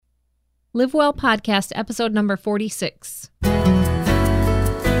Live Well Podcast, episode number 46.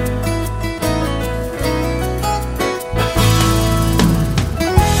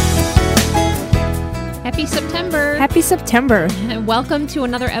 Happy September. Happy September. And welcome to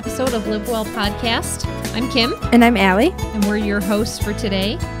another episode of Live Well Podcast. I'm Kim. And I'm Allie. And we're your hosts for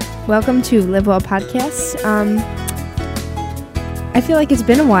today. Welcome to Live Well Podcast. I feel like it's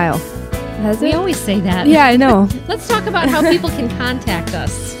been a while. Has it? We always say that. Yeah, I know. Let's talk about how people can contact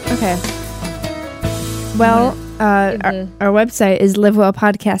us. Okay. Well, our website is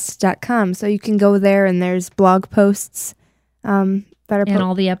livewellpodcast.com, so you can go there and there's blog posts that are... And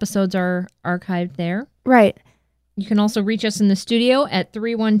all the episodes are archived there. Right. You can also reach us in the studio at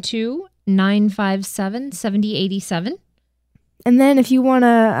 312-957-7087. And then if you want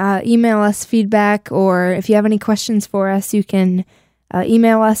to email us feedback or if you have any questions for us, you can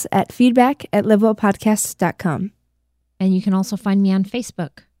email us at feedback@livewellpodcast.com. And you can also find me on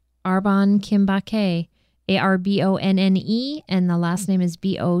Facebook, Arbonne Kimbake, Arbonne, and the last name is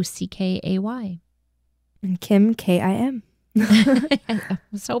Bockay. And Kim, Kim. I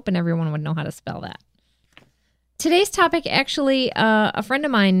was hoping everyone would know how to spell that. Today's topic, actually, a friend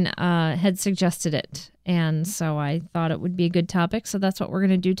of mine had suggested it, and so I thought it would be a good topic, so that's what we're going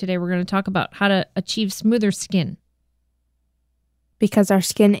to do today. We're going to talk about how to achieve smoother skin. Because our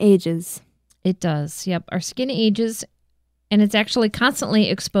skin ages. It does, yep. Our skin ages, and it's actually constantly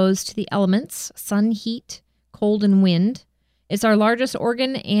exposed to the elements, sun, heat, cold, and wind. It's our largest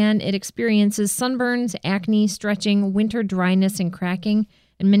organ, and it experiences sunburns, acne, stretching, winter dryness and cracking,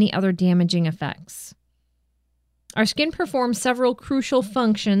 and many other damaging effects. Our skin performs several crucial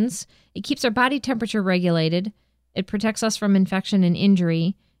functions. It keeps our body temperature regulated. It protects us from infection and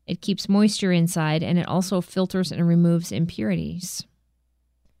injury. It keeps moisture inside, and it also filters and removes impurities.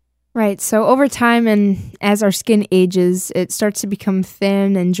 Right. So over time and as our skin ages, it starts to become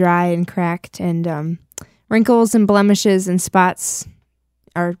thin and dry and cracked, and wrinkles and blemishes and spots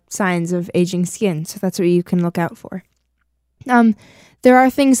are signs of aging skin. So that's what you can look out for. There are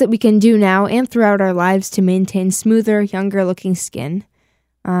things that we can do now and throughout our lives to maintain smoother, younger-looking skin.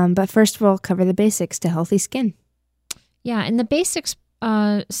 But first, we'll cover the basics to healthy skin. Yeah, and the basics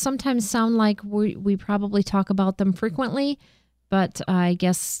sometimes sound like we probably talk about them frequently, but I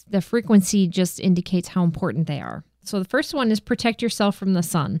guess the frequency just indicates how important they are. So the first one is protect yourself from the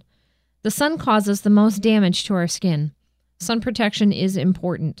sun. The sun causes the most damage to our skin. Sun protection is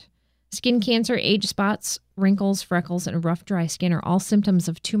important. Skin cancer, age spots, wrinkles, freckles, and rough, dry skin are all symptoms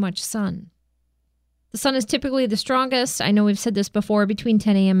of too much sun. The sun is typically the strongest. I know we've said this before, between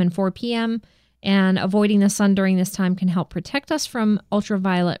 10 a.m. and 4 p.m., and avoiding the sun during this time can help protect us from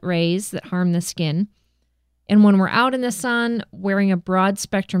ultraviolet rays that harm the skin. And when we're out in the sun, wearing a broad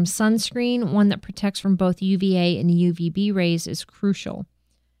spectrum sunscreen, one that protects from both UVA and UVB rays, is crucial.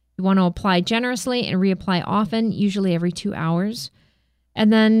 You want to apply generously and reapply often, usually every 2 hours.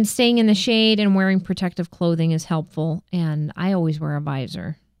 And then staying in the shade and wearing protective clothing is helpful. And I always wear a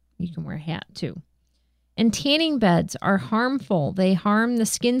visor. You can wear a hat too. And tanning beds are harmful. They harm the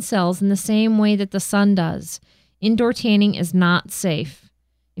skin cells in the same way that the sun does. Indoor tanning is not safe.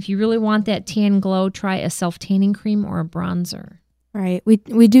 If you really want that tan glow, try a self-tanning cream or a bronzer. Right.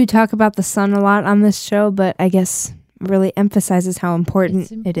 We do talk about the sun a lot on this show, but I guess really emphasizes how important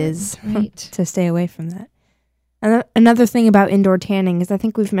it is right. to stay away from that. Another thing about indoor tanning is, I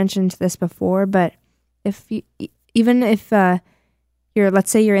think we've mentioned this before, but if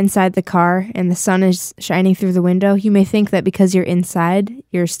let's say you're inside the car and the sun is shining through the window, you may think that because you're inside,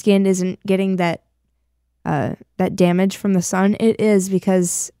 your skin isn't getting that damage from the sun. It is,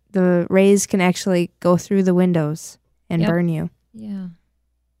 because the rays can actually go through the windows and burn you. Yeah.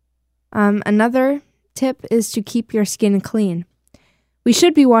 Another tip is to keep your skin clean. We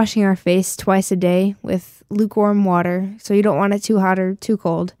should be washing our face twice a day with lukewarm water, so you don't want it too hot or too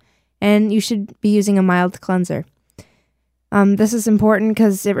cold, and you should be using a mild cleanser. This is important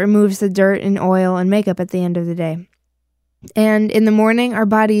because it removes the dirt and oil and makeup at the end of the day. And in the morning, our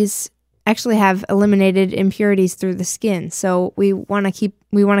bodies actually have eliminated impurities through the skin, so we want to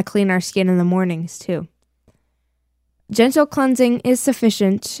clean our skin in the mornings too. Gentle cleansing is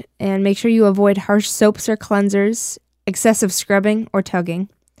sufficient, and make sure you avoid harsh soaps or cleansers, excessive scrubbing or tugging,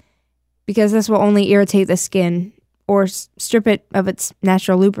 because this will only irritate the skin or strip it of its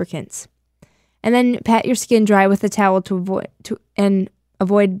natural lubricants. And then pat your skin dry with a towel to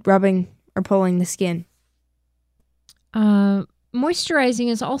avoid rubbing or pulling the skin. Moisturizing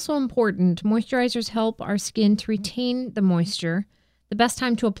is also important. Moisturizers help our skin to retain the moisture. The best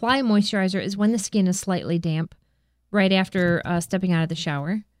time to apply moisturizer is when the skin is slightly damp, right after stepping out of the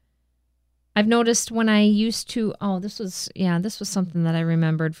shower. I've noticed when I used to, this was something that I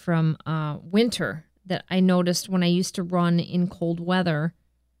remembered from winter, that I noticed when I used to run in cold weather,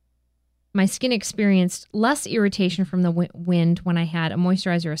 my skin experienced less irritation from the wind when I had a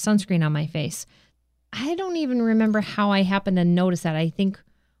moisturizer or a sunscreen on my face. I don't even remember how I happened to notice that. I think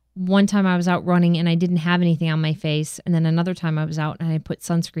one time I was out running and I didn't have anything on my face, and then another time I was out and I put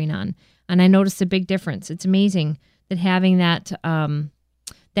sunscreen on, and I noticed a big difference. It's amazing that having that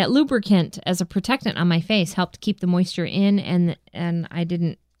lubricant as a protectant on my face helped keep the moisture in, and I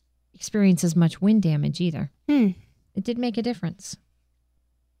didn't experience as much wind damage either. It did make a difference.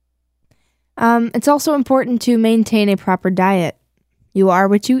 It's also important to maintain a proper diet. You are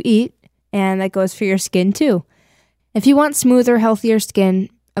what you eat, and that goes for your skin too. If you want smoother, healthier skin,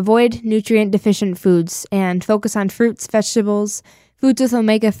 avoid nutrient-deficient foods and focus on fruits, vegetables, foods with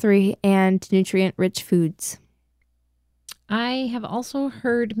omega-3, and nutrient-rich foods. I have also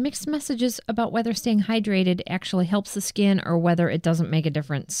heard mixed messages about whether staying hydrated actually helps the skin or whether it doesn't make a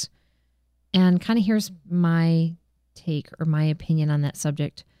difference. And kind of here's my take or my opinion on that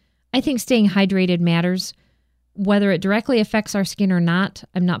subject. I think staying hydrated matters. Whether it directly affects our skin or not,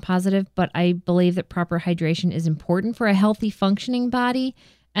 I'm not positive, but I believe that proper hydration is important for a healthy, functioning body,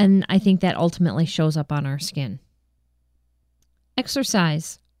 and I think that ultimately shows up on our skin.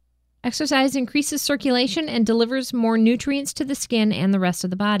 Exercise. Exercise increases circulation and delivers more nutrients to the skin and the rest of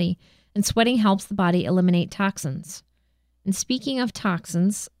the body, and sweating helps the body eliminate toxins. And speaking of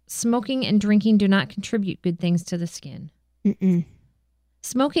toxins, smoking and drinking do not contribute good things to the skin.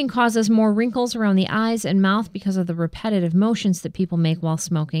 Smoking causes more wrinkles around the eyes and mouth because of the repetitive motions that people make while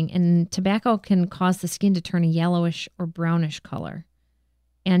smoking, and tobacco can cause the skin to turn a yellowish or brownish color.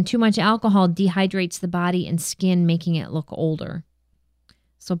 And too much alcohol dehydrates the body and skin, making it look older.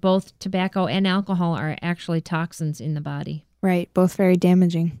 So both tobacco and alcohol are actually toxins in the body. Right, both very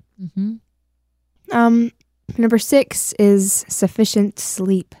damaging. Number 6 is sufficient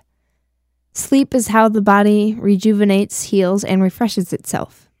sleep. Sleep is how the body rejuvenates, heals, and refreshes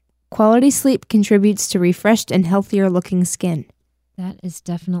itself. Quality sleep contributes to refreshed and healthier looking skin. That is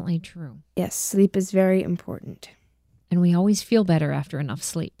definitely true. Yes, sleep is very important. And we always feel better after enough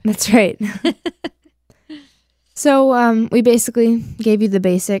sleep. That's right. So we basically gave you the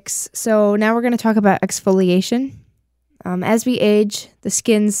basics. So now we're going to talk about exfoliation. As we age, the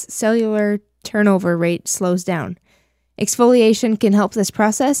skin's cellular turnover rate slows down. Exfoliation can help this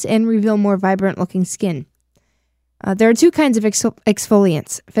process and reveal more vibrant-looking skin. There are two kinds of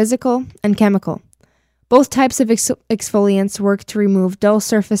exfoliants, physical and chemical. Both types of exfoliants work to remove dull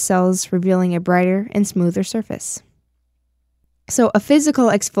surface cells, revealing a brighter and smoother surface. So a physical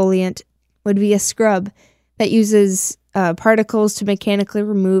exfoliant would be a scrub that uses particles to mechanically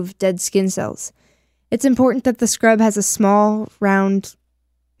remove dead skin cells. It's important that the scrub has a small, round,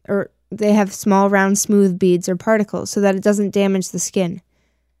 smooth beads or particles so that it doesn't damage the skin.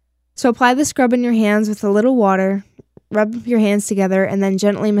 So apply the scrub in your hands with a little water, rub your hands together, and then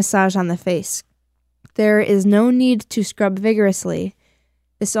gently massage on the face. There is no need to scrub vigorously.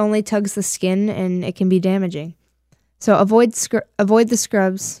 This only tugs the skin and it can be damaging. So avoid the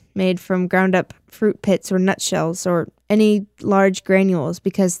scrubs made from ground up fruit pits or nutshells or any large granules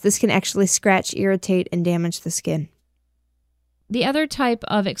because this can actually scratch, irritate, and damage the skin. The other type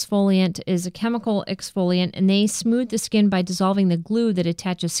of exfoliant is a chemical exfoliant, and they smooth the skin by dissolving the glue that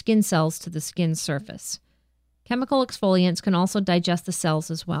attaches skin cells to the skin surface. Chemical exfoliants can also digest the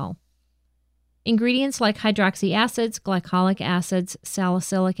cells as well. Ingredients like hydroxy acids, glycolic acids,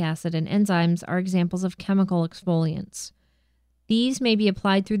 salicylic acid, and enzymes are examples of chemical exfoliants. These may be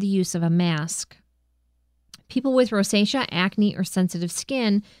applied through the use of a mask. People with rosacea, acne, or sensitive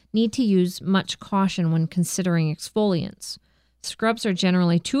skin need to use much caution when considering exfoliants. Scrubs are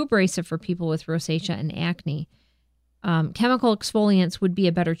generally too abrasive for people with rosacea and acne. Chemical exfoliants would be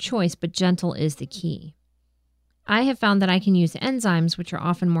a better choice, but gentle is the key. I have found that I can use enzymes, which are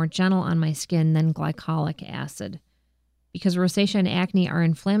often more gentle on my skin than glycolic acid. Because rosacea and acne are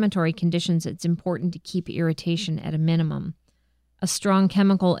inflammatory conditions, it's important to keep irritation at a minimum. A strong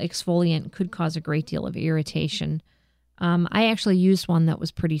chemical exfoliant could cause a great deal of irritation. I actually used one that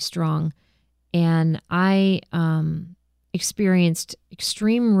was pretty strong, and I experienced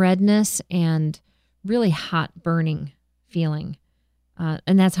extreme redness and really hot burning feeling.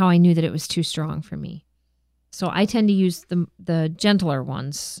 And that's how I knew that it was too strong for me. So I tend to use the gentler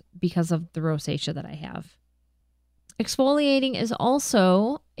ones because of the rosacea that I have. Exfoliating is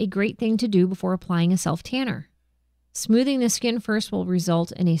also a great thing to do before applying a self-tanner. Smoothing the skin first will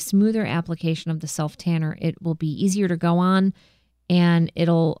result in a smoother application of the self-tanner. It will be easier to go on, and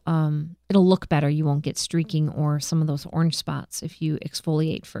it'll look better. You won't get streaking or some of those orange spots if you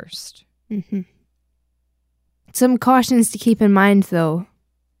exfoliate first. Mm-hmm. Some cautions to keep in mind, though.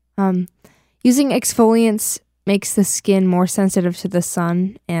 Using exfoliants makes the skin more sensitive to the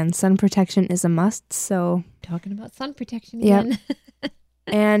sun, and sun protection is a must. So, talking about sun protection again. Yep.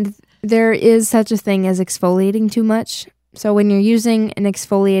 And there is such a thing as exfoliating too much. So when you're using an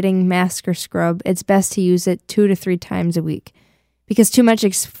exfoliating mask or scrub, it's best to use it 2 to 3 times a week, because too much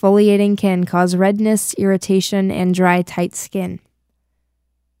exfoliating can cause redness, irritation, and dry, tight skin.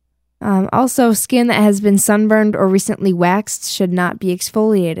 Also, skin that has been sunburned or recently waxed should not be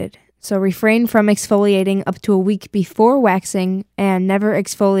exfoliated. So refrain from exfoliating up to a week before waxing, and never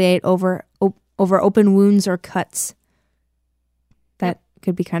exfoliate over open wounds or cuts. That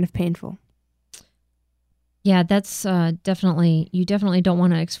could be kind of painful. Yeah, that's you definitely don't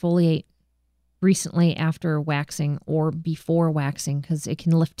want to exfoliate recently after waxing or before waxing, because it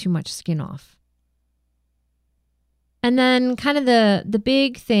can lift too much skin off. And then kind of the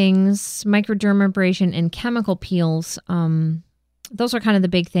big things, microdermabrasion and chemical peels, those are kind of the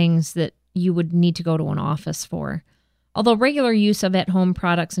big things that you would need to go to an office for. Although regular use of at-home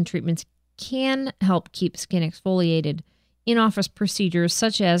products and treatments can help keep skin exfoliated, in-office procedures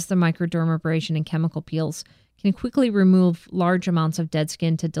such as the microdermabrasion and chemical peels can quickly remove large amounts of dead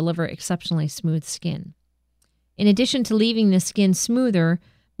skin to deliver exceptionally smooth skin. In addition to leaving the skin smoother,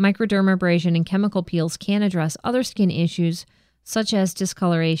 microdermabrasion and chemical peels can address other skin issues such as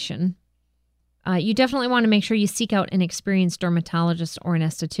discoloration. You definitely want to make sure you seek out an experienced dermatologist or an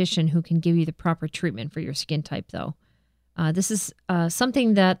esthetician who can give you the proper treatment for your skin type, though. This is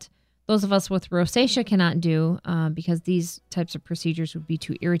something that those of us with rosacea cannot do because these types of procedures would be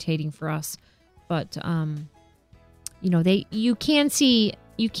too irritating for us. But you can see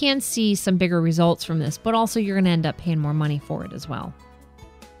some bigger results from this, but also you're going to end up paying more money for it as well.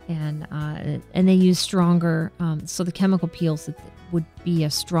 And they use stronger, so the chemical peels would be a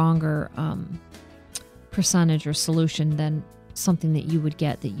stronger percentage or solution than something that you would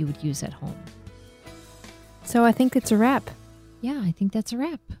use at home. So I think it's a wrap. Yeah, I think that's a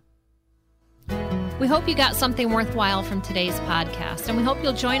wrap. We hope you got something worthwhile from today's podcast, and we hope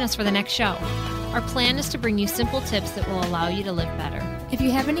you'll join us for the next show. Our plan is to bring you simple tips that will allow you to live better. If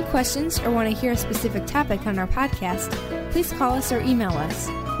you have any questions or want to hear a specific topic on our podcast, please call us or email us.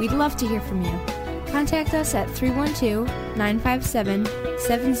 We'd love to hear from you. Contact us at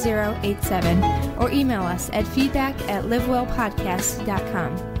 312-957-7087 or email us at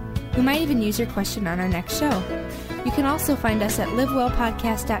feedback@livewellpodcast.com. We might even use your question on our next show. You can also find us at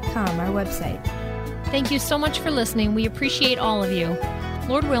livewellpodcast.com, our website. Thank you so much for listening. We appreciate all of you.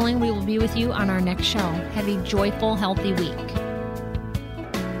 Lord willing, we will be with you on our next show. Have a joyful, healthy week.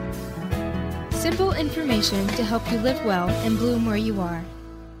 Simple information to help you live well and bloom where you are.